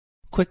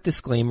quick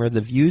disclaimer,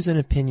 the views and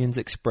opinions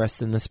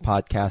expressed in this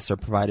podcast are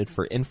provided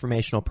for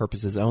informational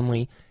purposes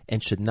only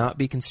and should not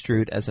be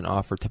construed as an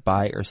offer to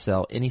buy or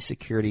sell any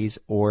securities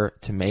or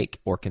to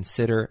make or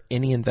consider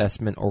any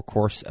investment or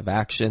course of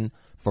action.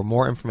 For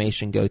more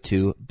information, go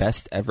to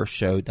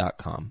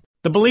bestevershow.com.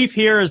 The belief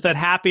here is that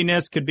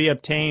happiness could be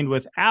obtained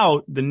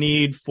without the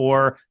need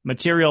for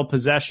material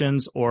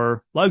possessions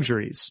or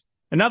luxuries.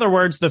 In other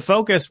words, the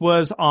focus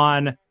was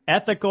on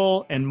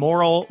ethical and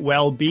moral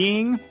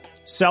well-being,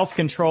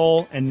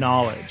 self-control, and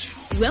knowledge.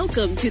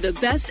 Welcome to the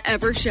Best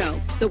Ever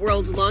Show, the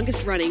world's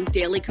longest-running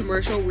daily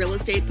commercial real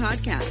estate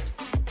podcast.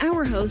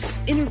 Our hosts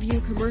interview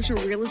commercial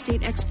real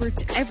estate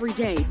experts every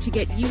day to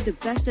get you the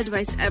best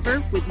advice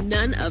ever with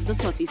none of the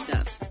fluffy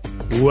stuff.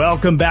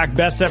 Welcome back,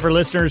 Best Ever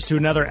listeners, to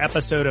another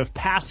episode of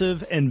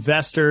Passive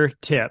Investor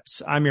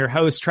Tips. I'm your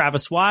host,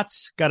 Travis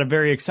Watts. Got a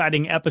very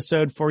exciting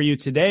episode for you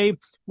today.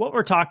 What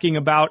we're talking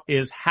about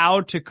is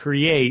how to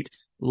create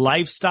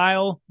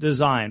lifestyle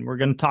design. We're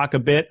going to talk a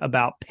bit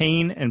about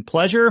pain and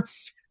pleasure.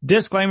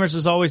 Disclaimers,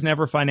 as always,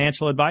 never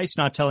financial advice,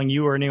 not telling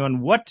you or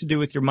anyone what to do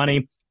with your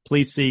money.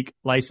 Please seek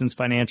licensed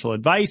financial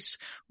advice.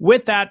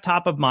 With that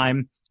top of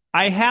mind,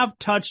 I have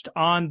touched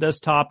on this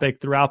topic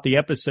throughout the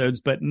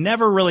episodes, but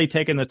never really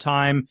taken the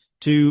time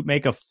to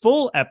make a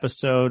full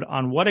episode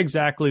on what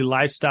exactly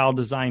lifestyle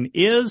design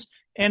is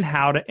and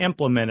how to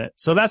implement it.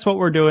 So that's what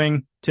we're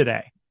doing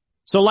today.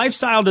 So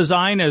lifestyle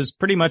design is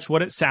pretty much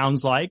what it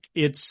sounds like.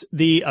 It's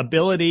the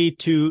ability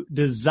to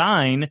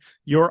design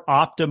your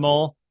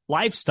optimal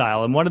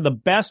lifestyle. And one of the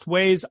best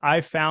ways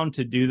I've found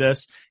to do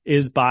this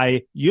is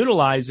by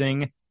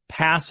utilizing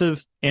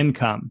passive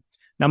income.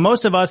 Now,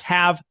 most of us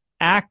have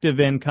active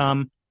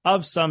income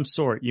of some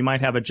sort. You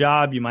might have a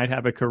job, you might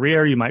have a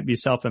career, you might be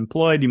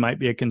self-employed, you might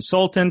be a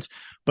consultant,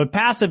 but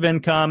passive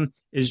income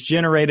is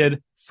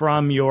generated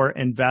from your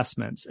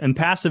investments. And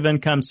passive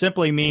income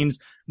simply means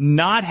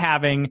not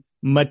having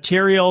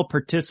material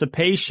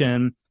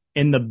participation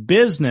in the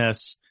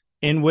business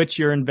in which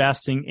you're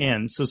investing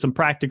in. So some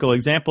practical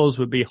examples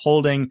would be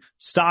holding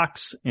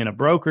stocks in a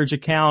brokerage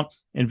account,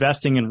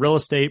 investing in real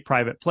estate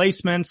private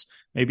placements,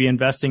 maybe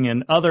investing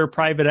in other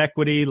private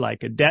equity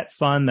like a debt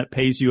fund that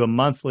pays you a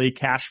monthly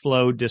cash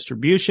flow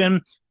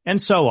distribution, and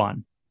so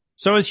on.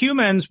 So as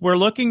humans, we're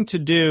looking to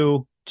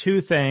do two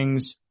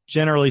things,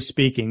 generally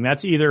speaking.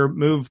 That's either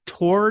move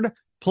toward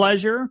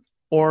pleasure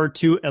or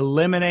to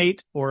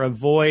eliminate or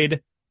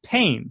avoid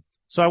pain.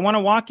 So I want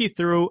to walk you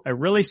through a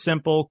really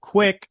simple,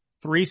 quick,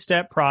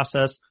 three-step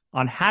process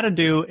on how to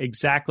do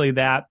exactly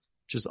that,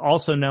 which is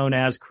also known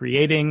as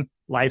creating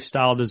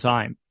lifestyle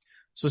design.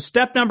 So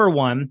step number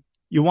one,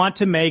 you want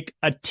to make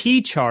a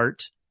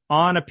T-chart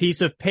on a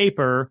piece of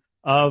paper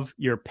of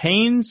your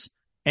pains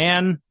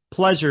and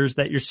pleasures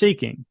that you're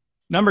seeking.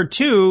 Number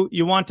two,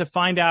 you want to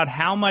find out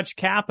how much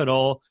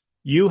capital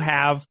you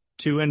have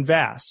to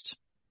invest.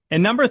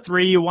 And number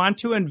three, you want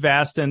to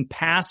invest in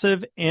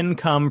passive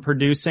income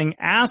producing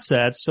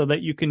assets so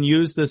that you can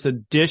use this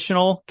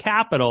additional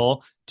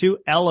capital to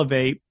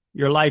elevate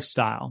your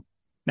lifestyle.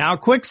 Now, a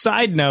quick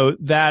side note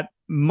that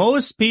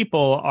most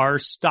people are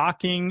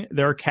stocking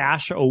their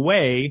cash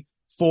away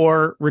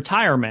for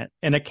retirement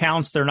in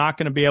accounts they're not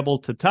going to be able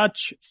to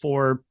touch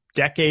for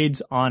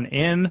decades on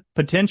end,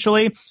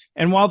 potentially.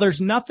 And while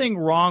there's nothing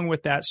wrong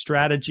with that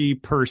strategy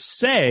per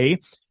se,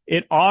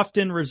 it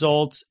often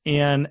results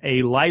in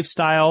a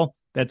lifestyle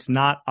that's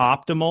not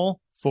optimal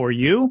for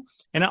you.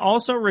 And it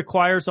also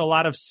requires a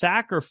lot of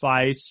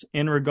sacrifice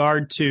in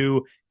regard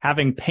to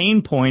having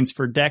pain points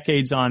for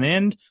decades on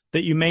end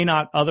that you may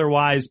not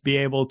otherwise be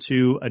able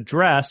to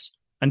address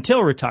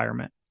until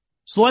retirement.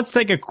 So let's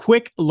take a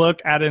quick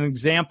look at an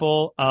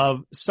example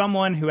of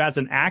someone who has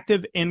an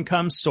active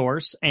income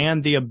source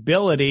and the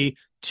ability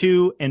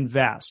to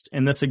invest.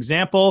 In this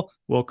example,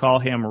 we'll call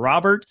him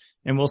Robert,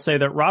 and we'll say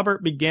that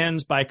Robert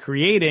begins by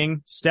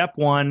creating, step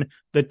one,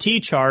 the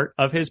T-chart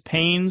of his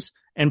pains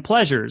and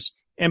pleasures.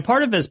 And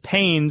part of his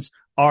pains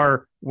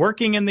are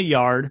working in the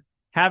yard,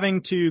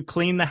 having to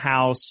clean the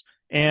house,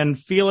 and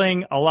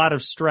feeling a lot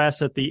of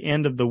stress at the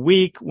end of the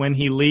week when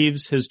he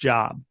leaves his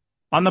job.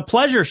 On the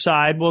pleasure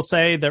side, we'll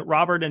say that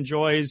Robert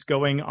enjoys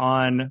going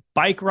on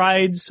bike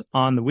rides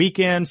on the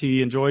weekends.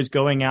 He enjoys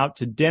going out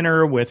to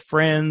dinner with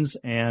friends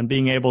and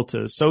being able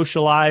to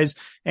socialize,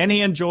 and he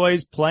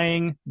enjoys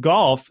playing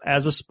golf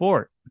as a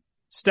sport.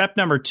 Step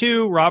number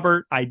two,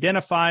 Robert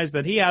identifies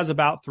that he has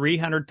about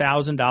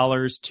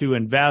 $300,000 to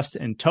invest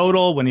in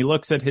total when he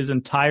looks at his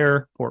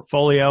entire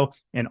portfolio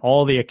and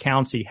all the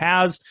accounts he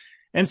has.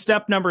 And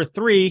step number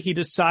three, he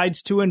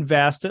decides to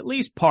invest at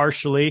least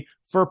partially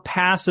for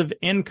passive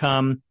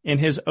income in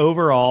his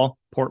overall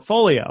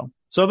portfolio.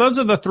 So those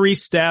are the three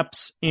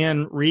steps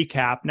in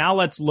recap. Now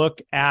let's look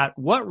at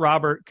what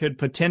Robert could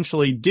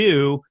potentially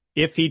do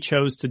if he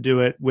chose to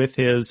do it with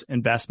his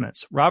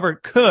investments.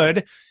 Robert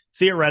could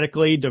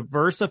theoretically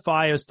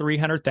diversify his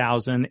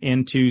 $300,000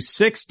 into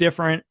 6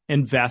 different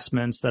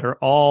investments that are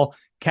all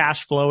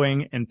cash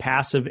flowing and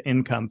passive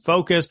income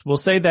focused. We'll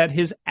say that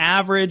his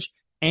average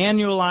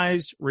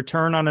annualized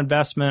return on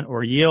investment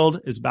or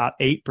yield is about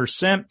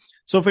 8%.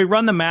 So if we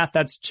run the math,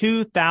 that's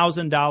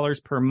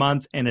 $2,000 per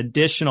month in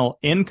additional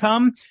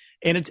income.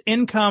 And it's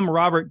income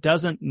Robert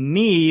doesn't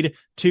need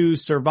to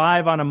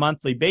survive on a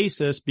monthly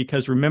basis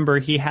because remember,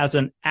 he has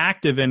an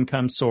active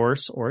income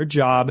source or a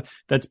job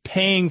that's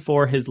paying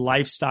for his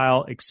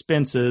lifestyle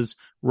expenses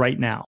right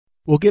now.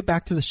 We'll get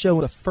back to the show,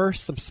 but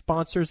first, some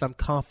sponsors I'm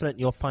confident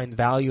you'll find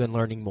value in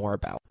learning more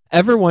about.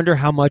 Ever wonder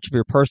how much of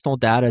your personal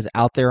data is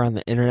out there on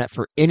the internet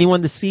for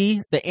anyone to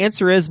see? The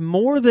answer is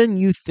more than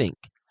you think.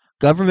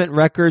 Government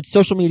records,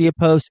 social media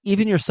posts,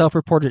 even your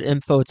self-reported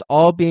info, it's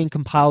all being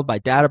compiled by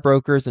data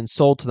brokers and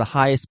sold to the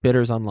highest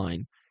bidders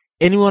online.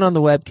 Anyone on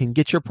the web can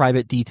get your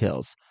private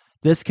details.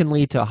 This can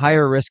lead to a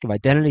higher risk of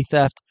identity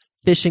theft,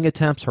 phishing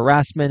attempts,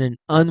 harassment, and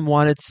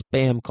unwanted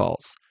spam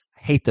calls.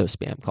 I hate those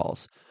spam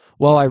calls.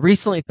 Well, I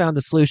recently found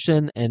a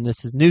solution, and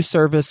this is a new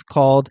service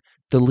called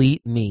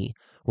Delete Me.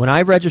 When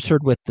I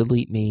registered with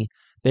Delete Me,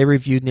 they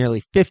reviewed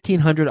nearly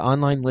 1,500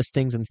 online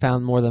listings and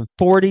found more than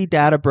 40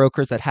 data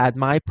brokers that had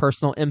my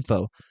personal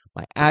info,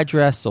 my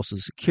address, social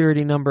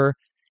security number,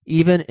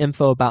 even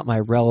info about my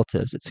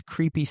relatives. It's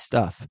creepy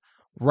stuff.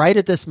 Right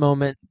at this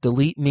moment,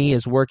 Delete Me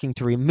is working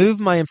to remove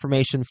my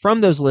information from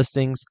those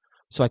listings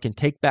so I can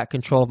take back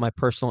control of my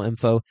personal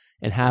info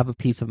and have a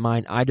peace of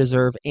mind I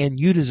deserve and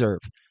you deserve.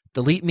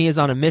 Delete Me is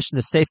on a mission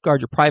to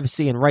safeguard your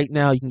privacy, and right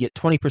now you can get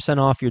 20%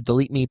 off your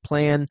Delete Me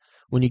plan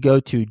when you go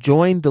to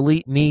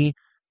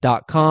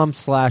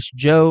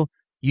joindeleteme.com/Joe.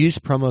 Use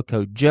promo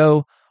code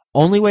Joe.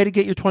 Only way to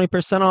get your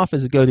 20% off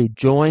is to go to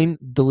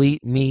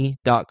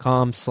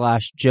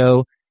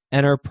joindeleteme.com/Joe.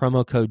 Enter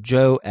promo code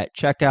Joe at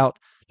checkout.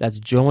 That's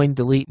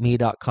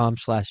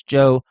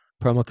joindeleteme.com/Joe.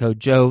 Promo code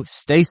Joe.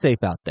 Stay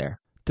safe out there.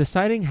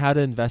 Deciding how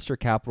to invest your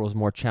capital is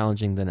more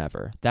challenging than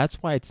ever. That's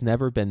why it's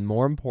never been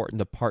more important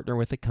to partner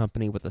with a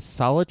company with a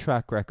solid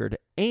track record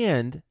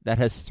and that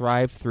has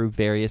thrived through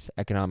various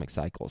economic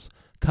cycles.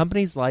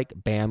 Companies like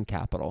BAM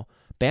Capital.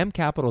 BAM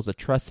Capital is a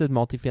trusted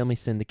multifamily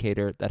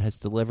syndicator that has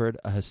delivered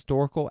a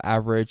historical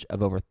average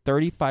of over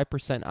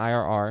 35%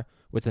 IRR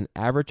with an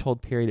average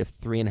hold period of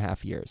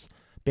 3.5 years.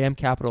 BAM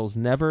Capital has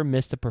never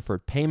missed a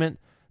preferred payment,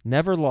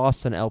 never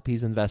lost an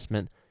LP's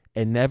investment,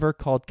 and never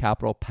called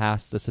capital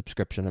past the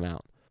subscription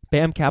amount.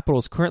 BAM Capital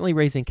is currently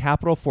raising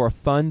capital for a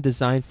fund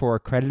designed for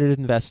accredited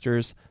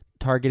investors,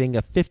 targeting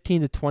a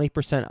 15 to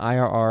 20%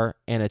 IRR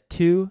and a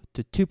 2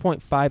 to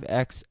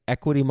 2.5x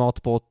equity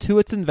multiple to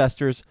its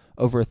investors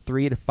over a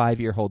 3 to 5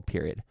 year hold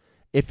period.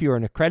 If you're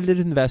an accredited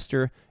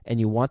investor and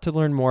you want to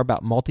learn more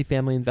about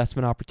multifamily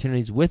investment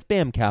opportunities with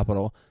BAM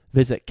Capital,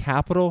 visit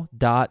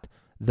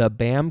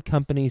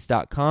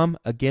capital.thebamcompanies.com.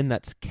 Again,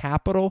 that's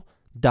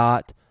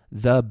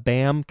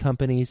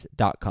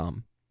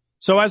capital.thebamcompanies.com.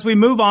 So as we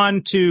move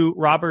on to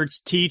Robert's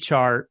T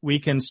chart, we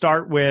can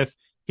start with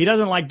he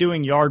doesn't like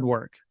doing yard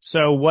work.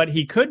 So what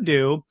he could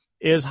do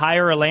is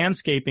hire a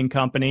landscaping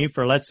company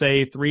for, let's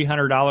say,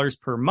 $300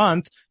 per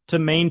month to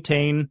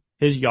maintain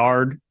his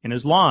yard and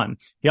his lawn.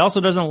 He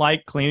also doesn't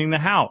like cleaning the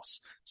house.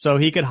 So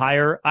he could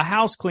hire a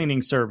house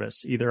cleaning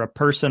service, either a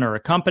person or a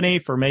company,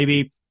 for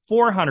maybe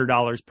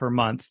 $400 per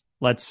month,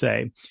 let's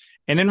say.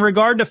 And in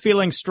regard to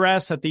feeling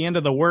stress at the end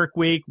of the work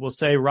week, we'll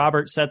say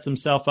Robert sets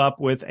himself up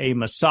with a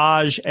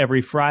massage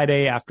every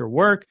Friday after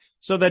work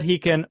so that he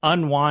can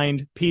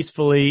unwind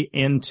peacefully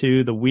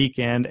into the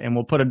weekend. And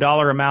we'll put a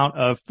dollar amount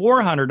of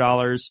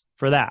 $400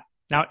 for that.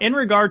 Now, in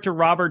regard to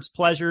Robert's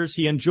pleasures,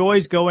 he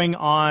enjoys going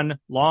on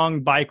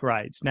long bike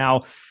rides.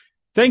 Now,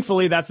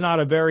 thankfully, that's not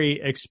a very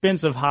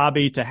expensive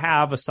hobby to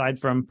have aside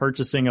from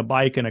purchasing a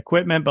bike and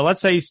equipment. But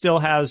let's say he still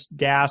has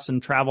gas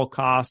and travel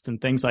costs and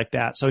things like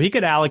that. So he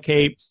could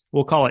allocate,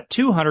 we'll call it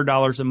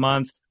 $200 a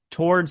month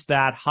towards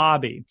that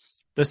hobby.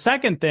 The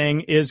second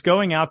thing is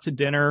going out to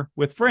dinner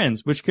with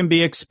friends, which can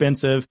be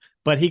expensive,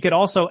 but he could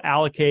also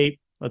allocate,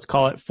 let's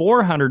call it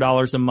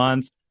 $400 a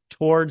month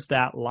towards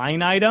that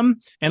line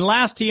item. And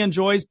last, he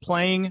enjoys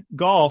playing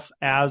golf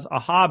as a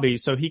hobby.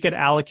 So he could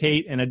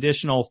allocate an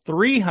additional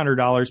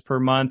 $300 per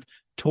month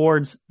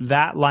towards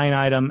that line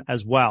item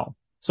as well.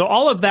 So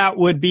all of that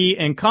would be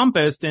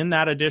encompassed in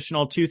that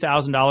additional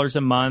 $2,000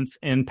 a month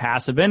in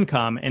passive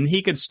income. And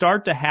he could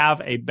start to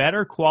have a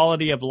better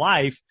quality of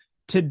life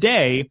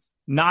today,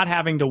 not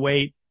having to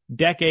wait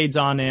decades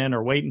on end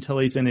or wait until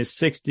he's in his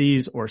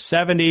 60s or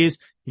 70s.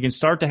 He can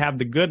start to have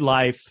the good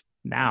life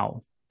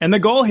now. And the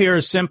goal here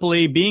is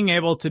simply being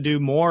able to do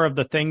more of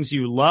the things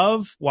you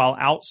love while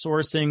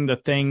outsourcing the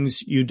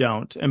things you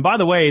don't. And by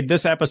the way,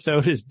 this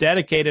episode is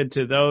dedicated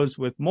to those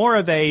with more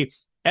of a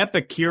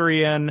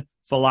Epicurean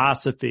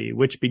philosophy,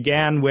 which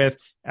began with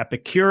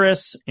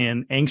Epicurus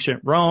in ancient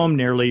Rome,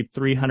 nearly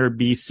 300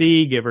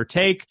 BC, give or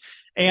take.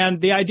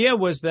 And the idea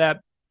was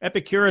that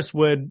Epicurus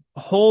would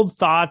hold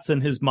thoughts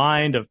in his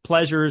mind of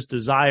pleasures,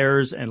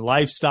 desires, and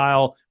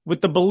lifestyle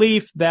with the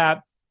belief that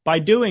by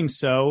doing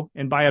so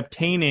and by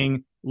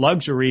obtaining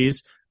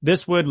luxuries,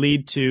 this would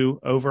lead to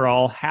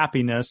overall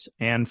happiness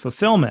and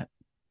fulfillment.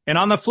 And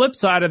on the flip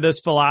side of this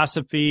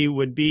philosophy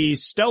would be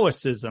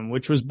Stoicism,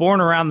 which was born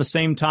around the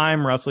same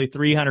time, roughly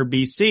 300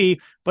 BC.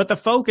 But the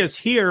focus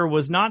here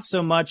was not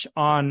so much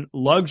on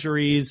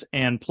luxuries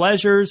and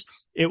pleasures.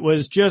 It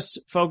was just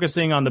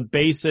focusing on the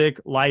basic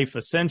life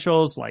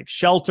essentials like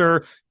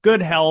shelter,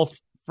 good health,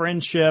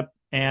 friendship,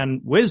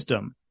 and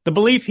wisdom. The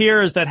belief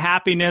here is that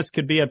happiness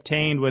could be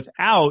obtained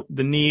without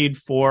the need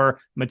for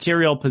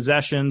material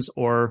possessions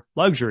or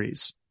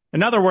luxuries.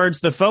 In other words,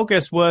 the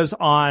focus was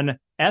on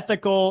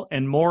ethical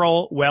and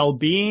moral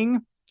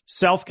well-being,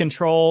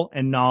 self-control,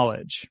 and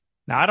knowledge.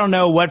 Now, I don't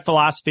know what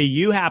philosophy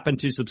you happen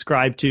to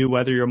subscribe to,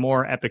 whether you're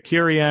more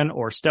Epicurean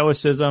or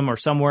Stoicism or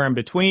somewhere in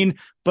between,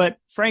 but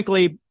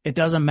frankly, it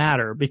doesn't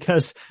matter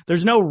because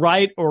there's no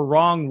right or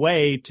wrong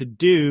way to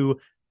do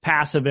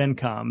passive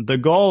income. The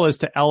goal is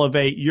to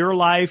elevate your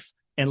life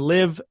and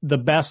live the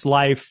best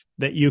life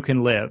that you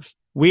can live.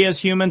 We as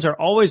humans are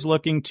always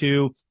looking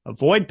to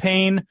avoid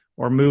pain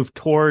or move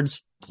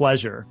towards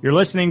pleasure. You're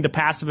listening to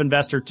Passive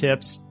Investor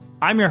Tips.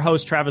 I'm your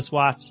host, Travis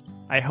Watts.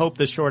 I hope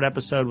this short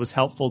episode was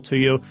helpful to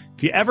you.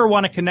 If you ever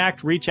want to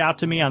connect, reach out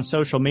to me on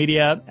social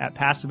media at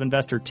Passive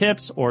Investor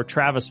Tips or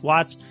Travis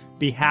Watts.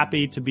 Be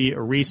happy to be a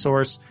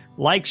resource.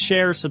 Like,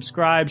 share,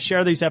 subscribe,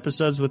 share these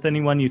episodes with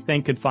anyone you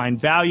think could find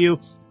value.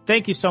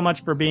 Thank you so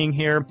much for being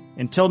here.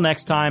 Until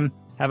next time,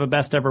 have a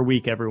best ever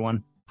week,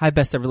 everyone. Hi,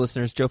 best ever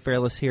listeners. Joe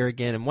Fairless here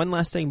again. And one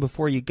last thing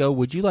before you go,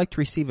 would you like to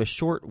receive a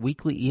short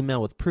weekly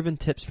email with proven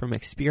tips from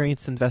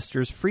experienced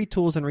investors, free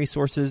tools and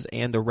resources,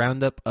 and a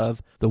roundup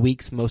of the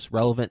week's most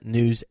relevant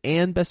news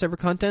and best ever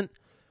content?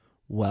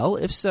 Well,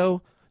 if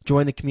so,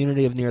 join the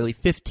community of nearly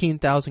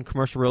 15,000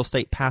 commercial real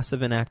estate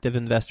passive and active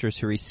investors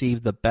who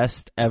receive the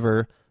best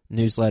ever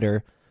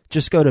newsletter.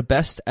 Just go to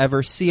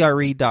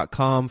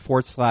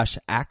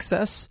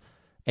bestevercre.com/access.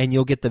 And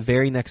you'll get the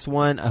very next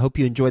one. I hope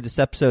you enjoyed this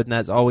episode. And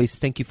as always,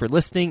 thank you for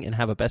listening and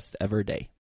have a best ever day.